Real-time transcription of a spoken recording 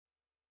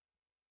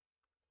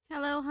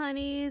Hello,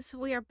 honeys.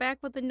 We are back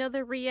with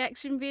another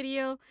reaction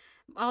video.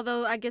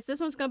 Although I guess this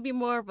one's gonna be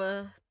more of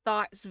a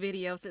thoughts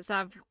video since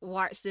I've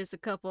watched this a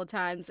couple of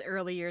times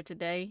earlier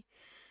today.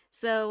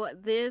 So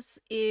this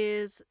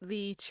is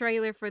the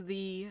trailer for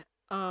the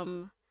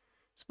Splatoon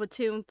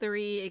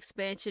 3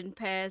 expansion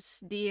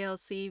pass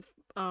DLC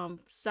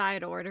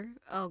side order.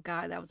 Oh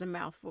god, that was a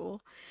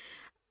mouthful.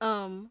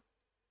 Um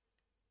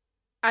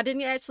I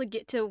didn't actually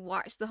get to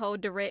watch the whole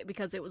direct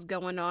because it was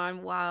going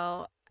on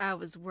while I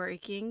was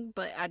working,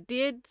 but I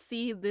did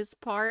see this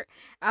part.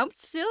 I'm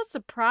still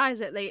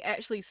surprised that they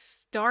actually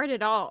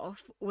started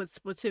off with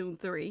Splatoon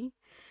 3.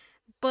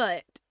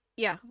 But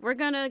yeah, we're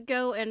gonna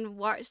go and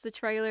watch the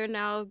trailer and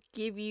I'll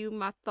give you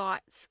my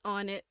thoughts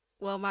on it.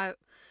 Well,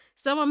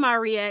 some of my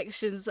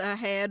reactions I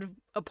had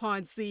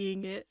upon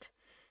seeing it.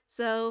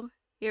 So,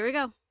 here we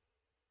go.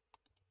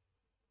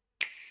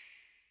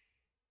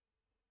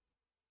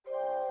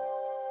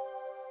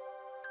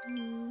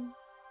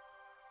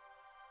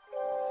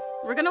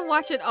 We're gonna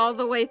watch it all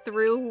the way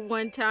through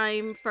one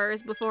time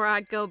first before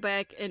I go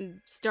back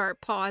and start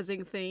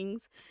pausing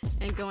things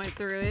and going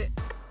through it.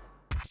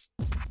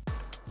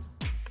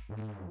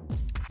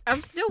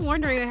 I'm still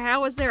wondering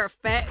how is there a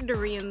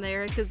factory in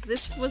there, because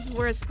this was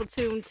where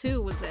Splatoon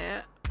 2 was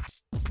at.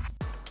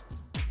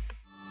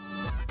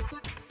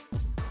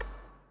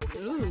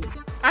 Ooh.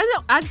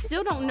 I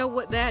still don't know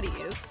what that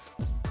is.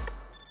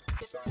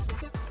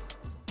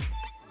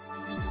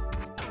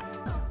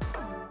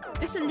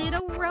 It's a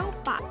little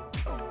robot.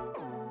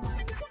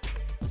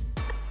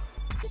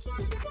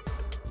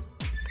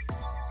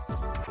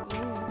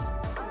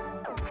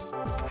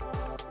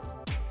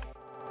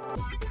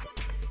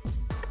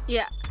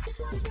 Yeah.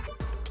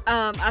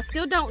 I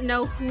still don't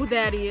know who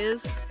that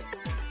is.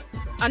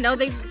 I know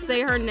they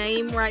say her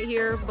name right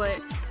here, but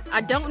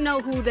I don't know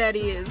who that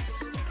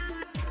is.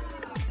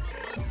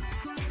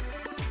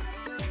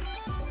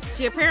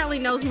 She apparently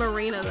knows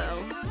Marina,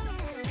 though.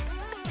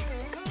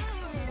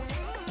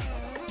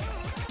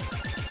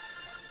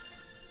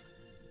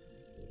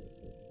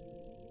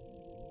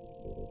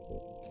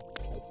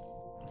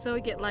 So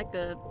we get like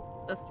a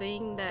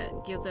thing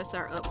that gives us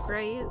our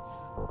upgrades.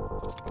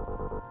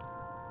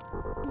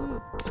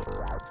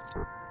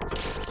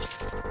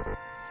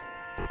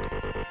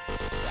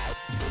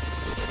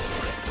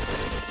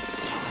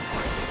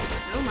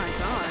 Oh my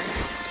god.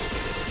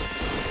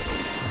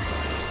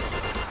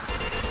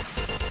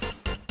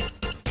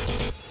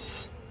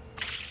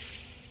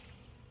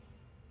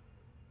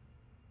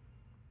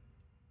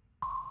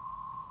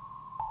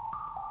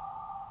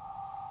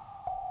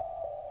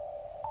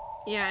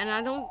 Yeah, and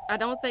I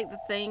don't think the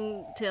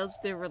thing tells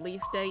the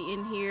release date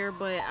in here,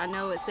 but I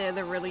know it said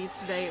the release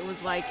date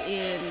was like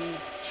in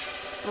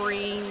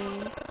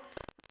spring.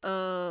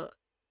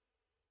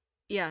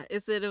 Yeah,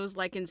 it said it was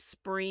like in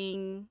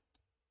spring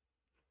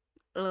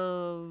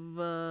of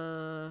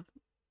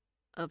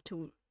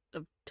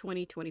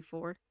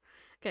 2024.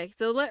 Okay,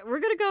 so we're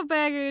gonna go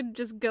back and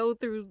just go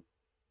through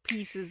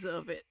pieces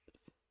of it.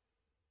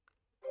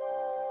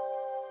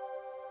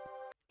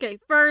 Okay,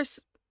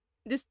 first,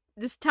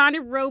 this tiny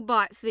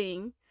robot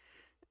thing.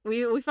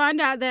 We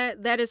find out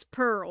that is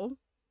Pearl.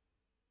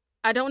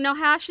 I don't know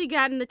how she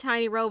got in the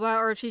tiny robot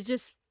or if she's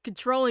just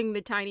controlling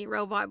the tiny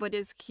robot, but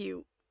it's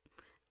cute.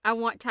 I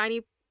want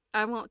tiny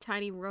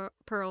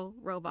Pearl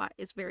robot.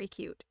 It's very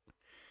cute.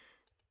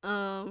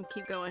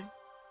 Keep going.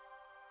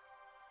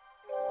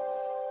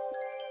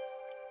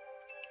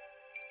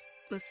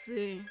 Let's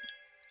see.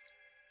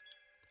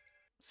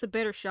 It's a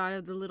better shot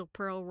of the little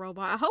Pearl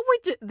robot. I hope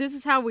this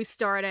is how we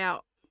start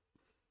out.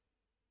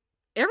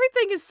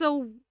 Everything is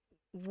so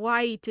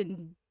white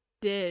and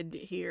dead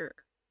here.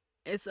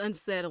 It's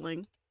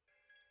unsettling.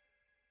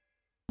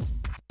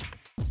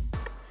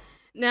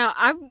 Now,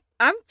 I'm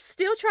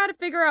still trying to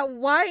figure out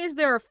why is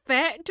there a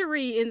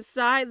factory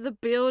inside the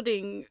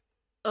building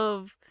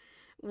of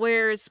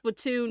where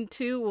Splatoon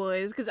 2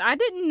 was, because I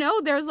didn't know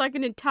there's like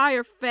an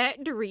entire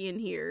factory in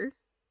here.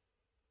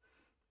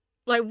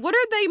 Like, what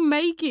are they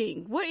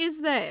making? What is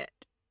that?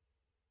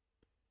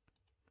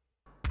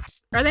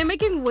 Are they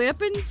making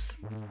weapons?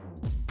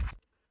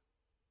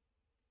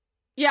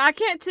 Yeah, I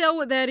can't tell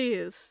what that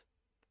is.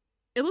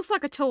 It looks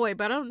like a toy,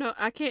 but I don't know.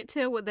 I can't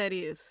tell what that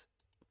is.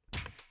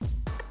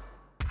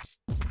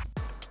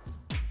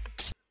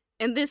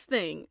 And this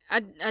thing,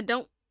 I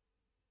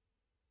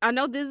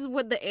know this is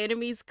what the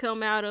enemies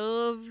come out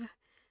of.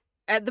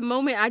 At the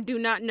moment, I do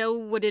not know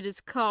what it is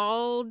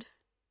called.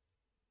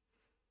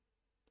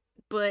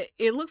 But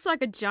it looks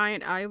like a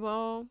giant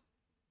eyeball.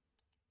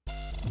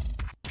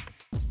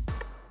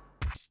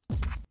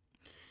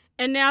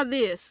 And now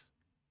these.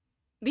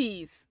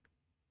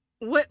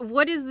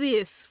 What is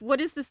this?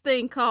 What is this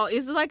thing called?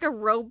 Is it like a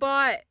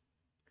robot?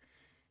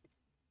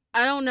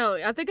 I don't know.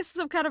 I think it's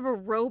some kind of a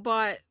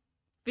robot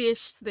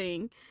fish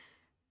thing.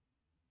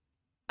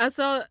 I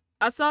saw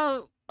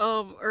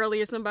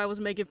earlier somebody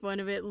was making fun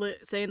of it,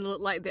 saying it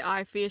looked like the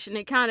eye fish, and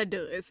it kind of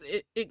does.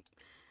 It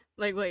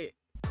like, wait.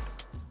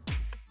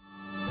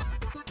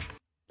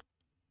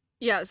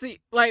 Yeah, see,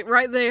 like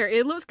right there,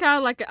 it looks kind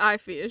of like an eye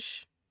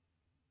fish.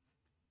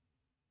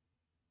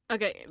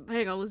 Okay,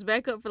 hang on. Let's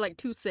back up for like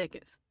 2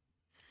 seconds.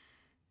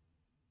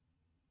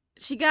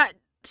 She got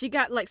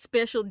like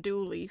special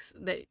dualies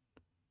that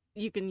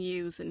you can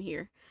use in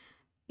here.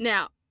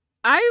 Now,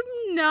 I'm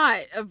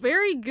not a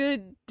very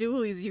good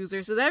dualies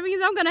user, so that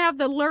means I'm gonna have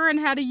to learn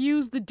how to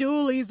use the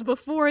dualies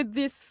before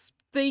this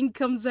thing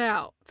comes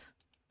out.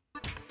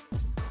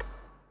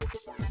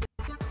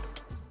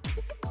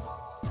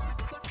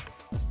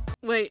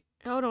 Wait,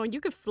 hold on.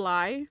 You could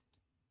fly.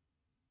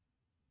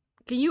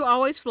 Can you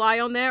always fly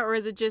on that, or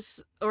is it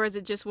just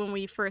when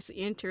we first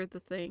enter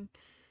the thing?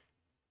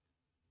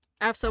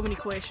 I have so many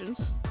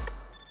questions.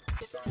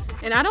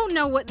 And I don't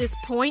know what this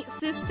point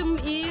system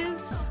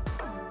is.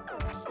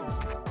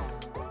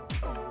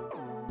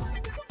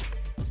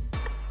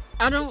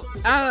 I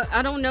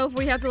don't know if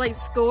we have to like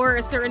score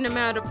a certain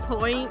amount of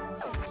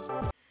points.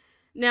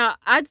 Now,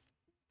 I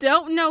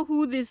don't know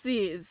who this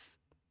is.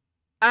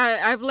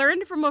 I've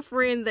learned from a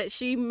friend that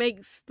she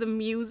makes the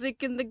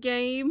music in the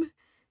game.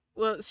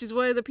 Well, she's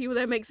one of the people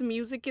that makes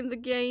music in the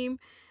game,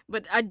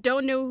 but I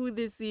don't know who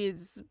this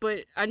is,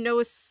 but I know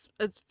it's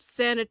a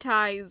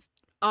sanitized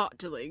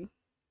Octoling.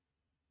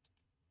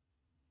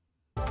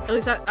 At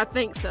least I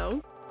think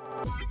so.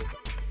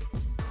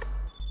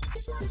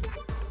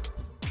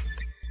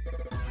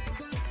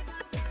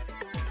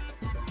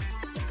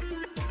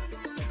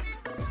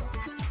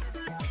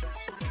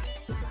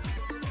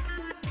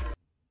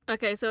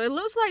 Okay, so it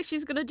looks like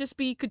she's gonna just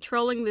be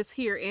controlling this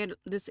here and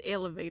this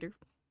elevator.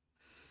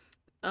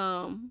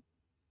 So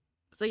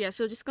yeah,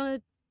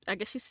 I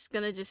guess she's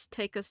gonna just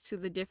take us to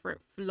the different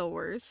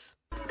floors.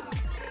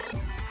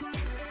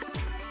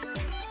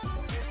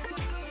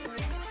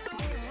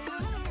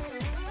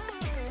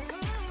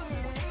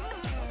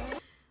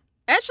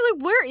 Actually,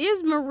 where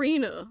is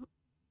Marina?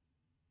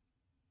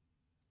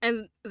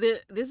 And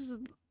this is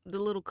the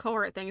little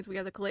card things we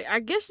have to collect. I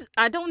guess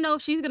I don't know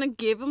if she's gonna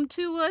give them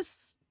to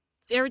us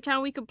every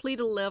time we complete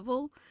a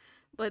level,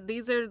 but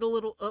these are the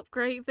little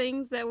upgrade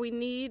things that we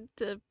need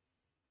to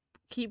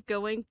keep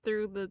going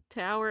through the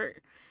tower.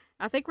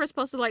 I think we're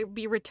supposed to like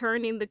be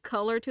returning the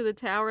color to the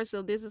tower,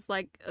 so this is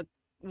like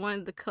one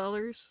of the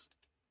colors.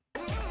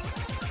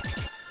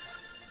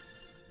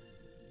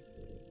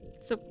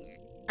 So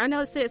I know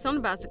it said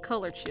something about it's a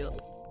color chip.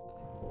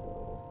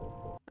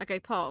 Okay,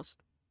 pause.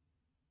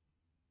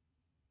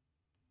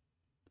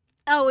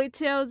 Oh,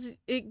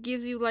 it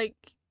gives you like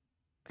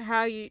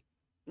how you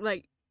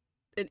like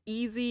an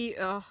easy,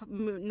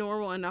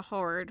 normal, and a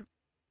hard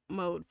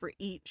mode for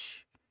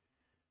each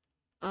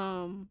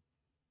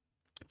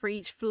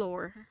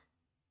floor,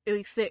 at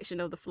least section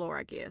of the floor,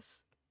 I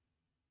guess.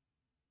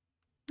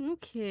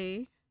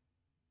 Okay.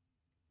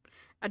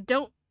 I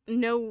don't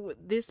know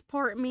what this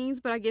part means,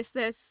 but I guess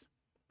that's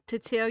to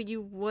tell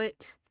you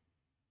what's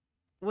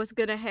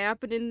gonna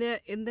happen in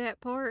that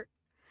part.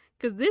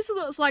 Because this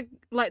looks like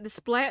the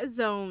Splat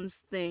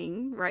Zones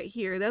thing right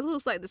here. That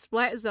looks like the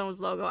Splat Zones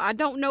logo. I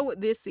don't know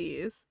what this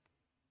is.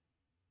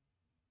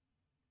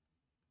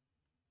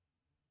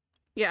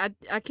 Yeah,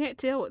 I can't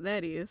tell what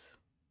that is.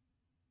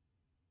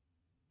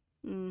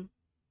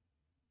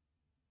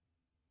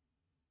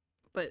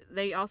 But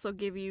they also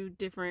give you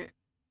different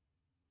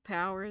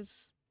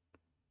powers.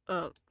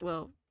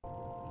 Well,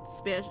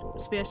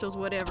 specials,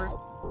 whatever.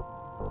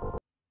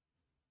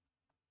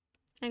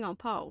 Hang on,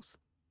 pause.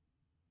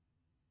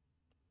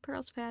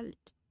 Pearl's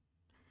palette.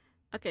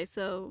 Okay,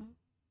 so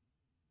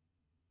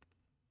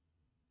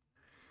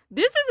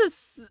this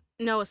is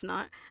no, it's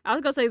not. I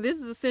was gonna say this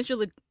is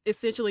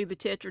essentially the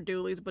Tetra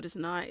Dualies, but it's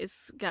not.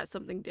 It's got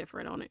something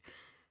different on it.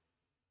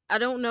 I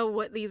don't know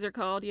what these are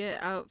called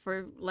yet.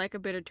 For lack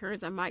of better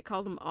terms, I might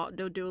call them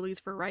Octo Dualies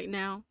for right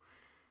now.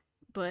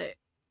 But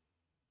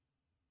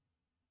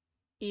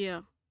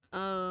yeah.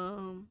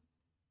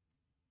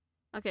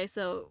 Okay,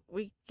 so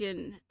we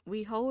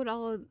hold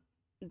all of.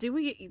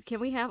 Can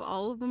we have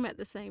all of them at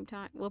the same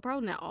time? Well,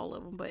 probably not all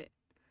of them, but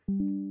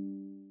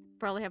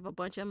probably have a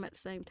bunch of them at the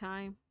same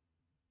time.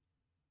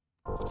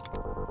 Oop.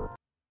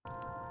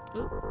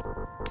 Okay.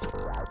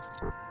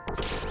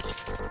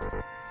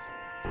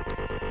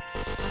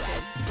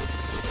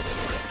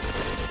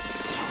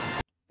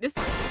 This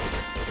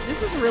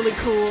is really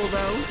cool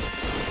though.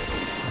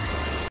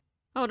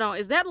 Hold on,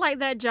 is that like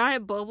that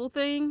giant bubble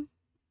thing?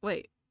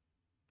 Wait.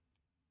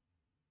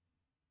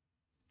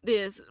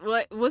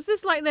 Was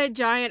this like that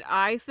giant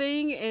eye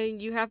thing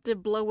and you have to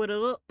blow it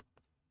up?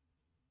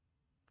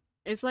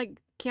 It's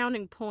like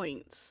counting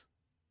points.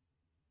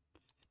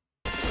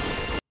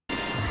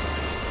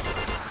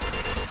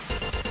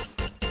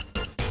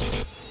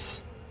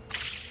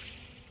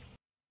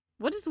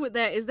 What is with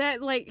that? Is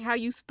that like how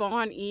you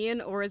spawn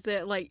in, or is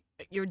that like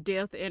your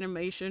death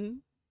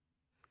animation?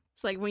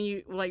 It's like when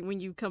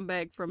you come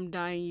back from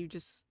dying,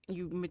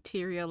 you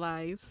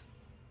materialize.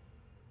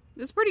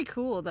 It's pretty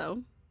cool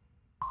though.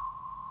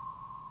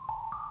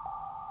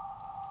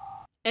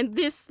 And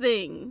this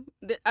thing,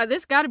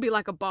 this got to be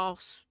like a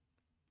boss.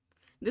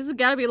 This has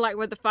got to be like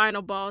where the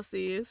final boss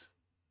is.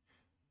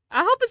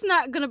 I hope it's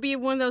not gonna be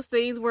one of those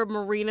things where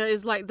Marina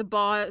is like the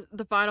boss,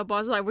 the final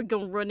boss. Like we're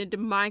gonna run into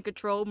mind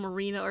control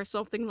Marina or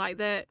something like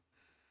that,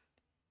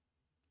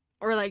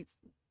 or like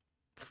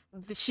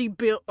she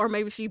built, or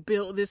maybe she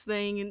built this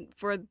thing and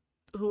for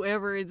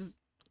whoever is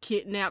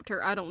kidnapped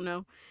her. I don't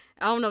know.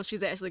 I don't know if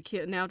she's actually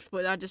kidnapped,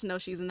 but I just know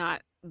she's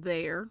not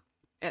there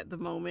at the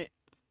moment.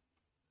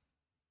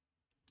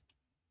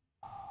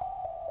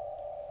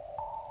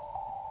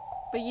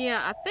 But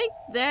yeah, I think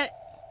that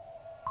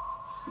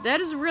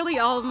is really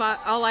all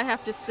I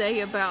have to say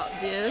about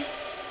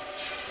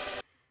this.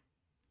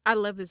 I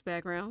love this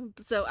background.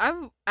 So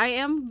I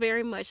am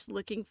very much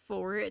looking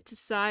forward to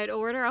Side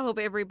Order. I hope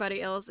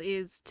everybody else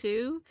is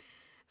too.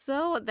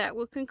 So that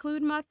will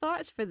conclude my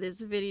thoughts for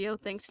this video.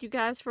 Thanks you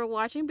guys for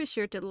watching. Be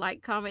sure to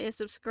like, comment, and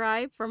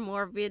subscribe for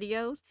more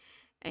videos.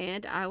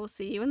 And I will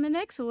see you in the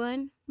next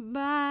one.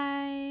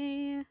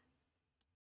 Bye.